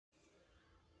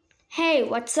Hey,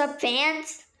 what's up,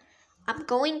 fans? I'm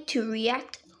going to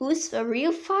react Who's the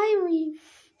Real Firey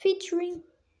featuring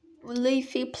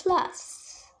Leafy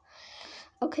Plus.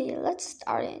 Okay, let's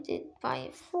start it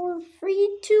by 4,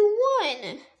 3, 2,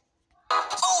 1.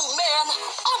 Oh man,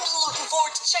 I'm looking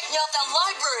forward to checking out that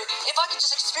library. If I could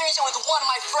just experience it with one of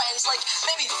my friends, like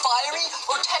maybe Firey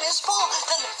or tennis ball,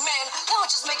 then man, that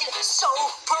would just make it so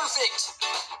perfect.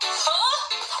 Huh?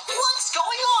 What's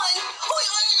going on?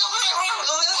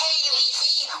 Hey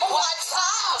Leafy, what's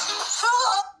up?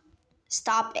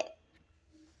 Stop it.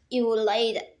 You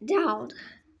laid it down.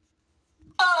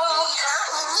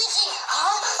 Leafy,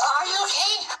 are you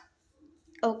okay?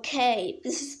 Okay,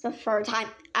 this is the third time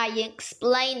I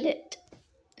explained it.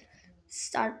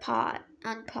 Start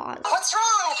and pause. What's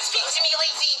wrong? Speak to me,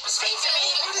 Leafy. Speak to me.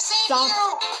 I'm to save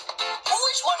you.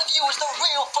 Which one of you is the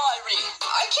real Firey?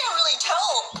 I can't really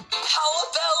tell. How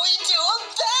about we do a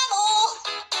battle?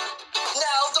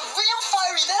 Now, the real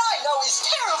Firey that I know is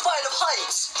terrified of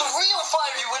heights. The real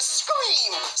Firey would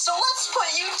scream. So let's put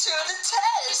you to the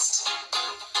test.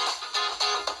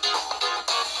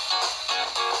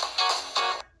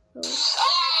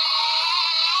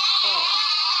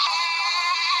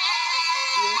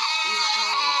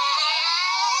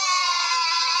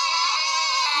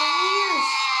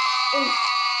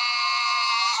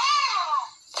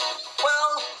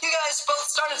 Well, you guys both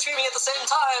started screaming at the same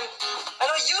time. I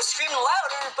know you screamed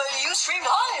louder, but you screamed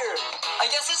higher. I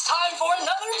guess it's time for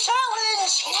another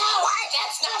challenge. No,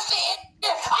 that's not fair.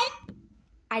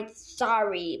 I'm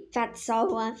sorry, that's all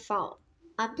my fault.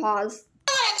 Unpause.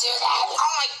 I want to do that.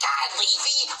 Oh my God,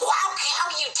 Leafy. Wow, how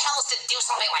do you tell us to do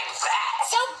something like that?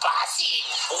 So bossy.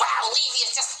 Wow, Leafy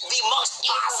is just the most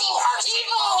bossy person.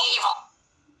 Evil.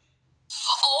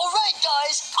 All right,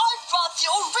 guys, I brought the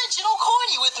original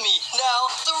Corny with me. Now,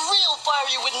 the real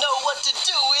Firey would know what to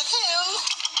do with him.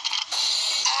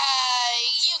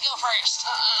 You go first.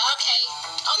 Okay.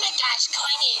 Oh my gosh,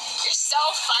 Corny, you're so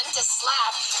fun to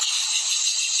slap.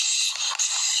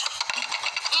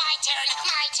 My turn.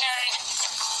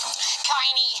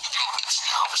 Corny.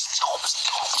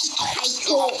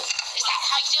 Cool. Is that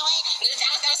how you do it?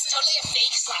 That was totally a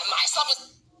fake slap. My slap was...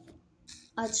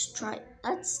 Let's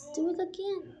do it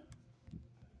again.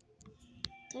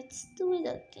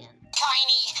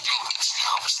 Corny.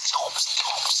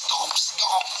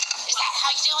 Is that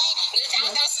how you do it?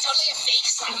 That was totally a fake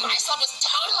slap. My slap was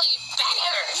totally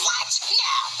better. What?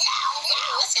 No.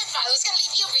 Let's get fun. Let's get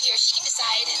Leafy over here. She can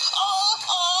decide.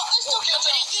 I still can't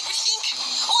say. What do you think?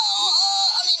 Well,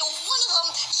 one of them,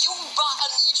 you brought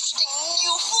an interesting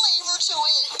new flavor to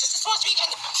it. This is supposed to be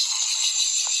kind of...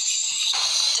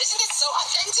 Isn't it so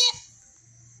authentic?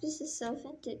 This is so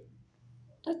authentic.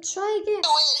 Let's try again.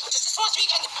 This is supposed to be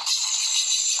kind of...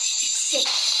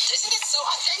 Isn't it so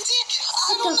authentic?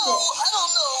 I don't know.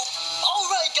 All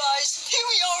right, guys. Here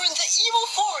we are in the evil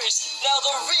forest. Now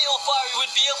the real Firey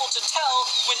would be able to tell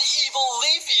when evil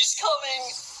Leafy's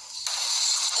coming.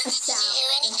 Did you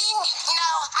hear anything?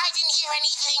 No, I didn't hear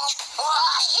anything. Well,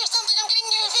 I hear something. I'm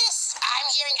getting nervous. I'm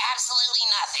hearing absolutely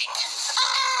nothing.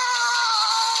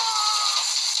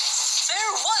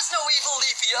 There was no evil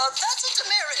Leafy. That's a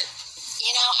demerit.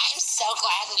 You know, I'm so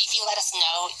glad Leafy let us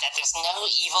know that there's no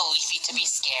evil Leafy to be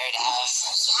scared of.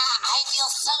 Yeah, I feel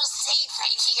so safe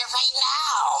right here, right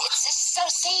now. It's just so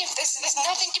safe. There's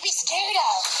nothing to be scared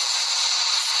of.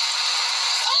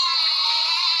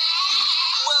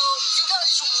 Well, you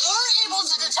guys were able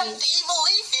to detect the evil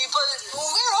Leafy, but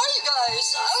where are you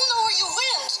guys? I don't know where you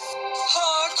went.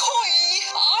 Coiny,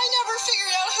 I never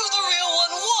figured out who the real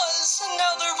one was, and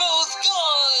now they're both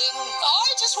gone.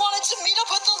 I just wanted to meet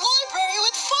up at the library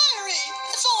with Firey.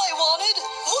 That's all I wanted.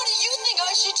 What do you think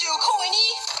I should do, Coiny?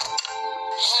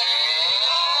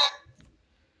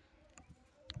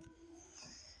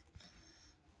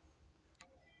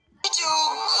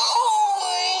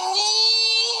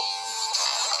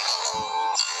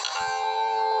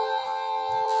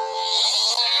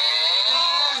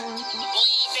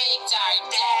 Leaving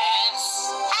darkness.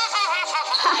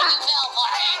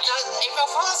 April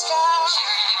Fool's joke.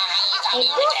 Yay,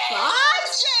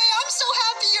 I'm so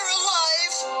happy you're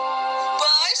alive. But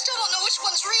I still don't know which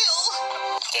one's real.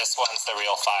 This one's the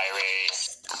real Firey.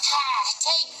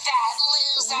 Take that,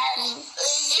 loser.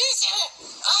 Loser?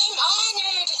 I'm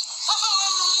honored.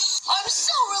 I'm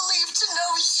so relieved to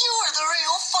know you're the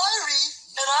real Firey.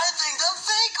 And I think the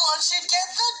fake one should get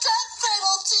the death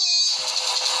penalty.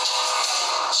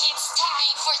 It's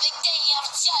time for the day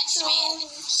of judgment.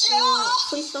 Yeah.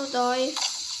 Please don't die.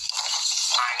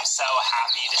 I'm so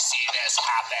happy to see this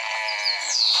happen.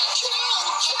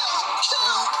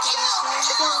 Don't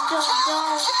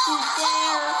you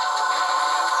dare.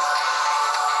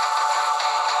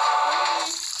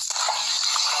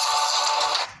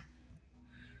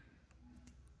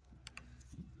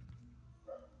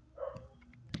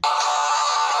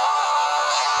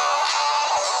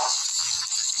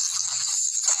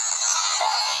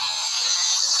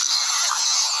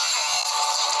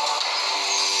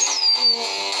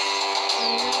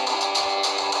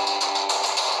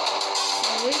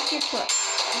 secret.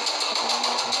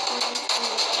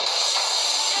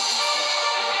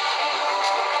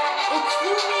 It's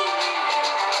zooming.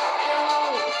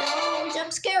 No,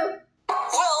 jump scare.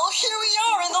 Well, here we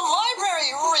are in the library,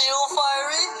 real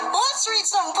Firey. Let's read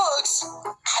some books.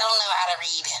 I don't know how to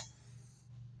read.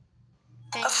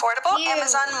 Affordable you.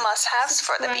 Amazon must-haves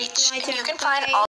for the Subscribe to beach. my And you channel. can find Bye. all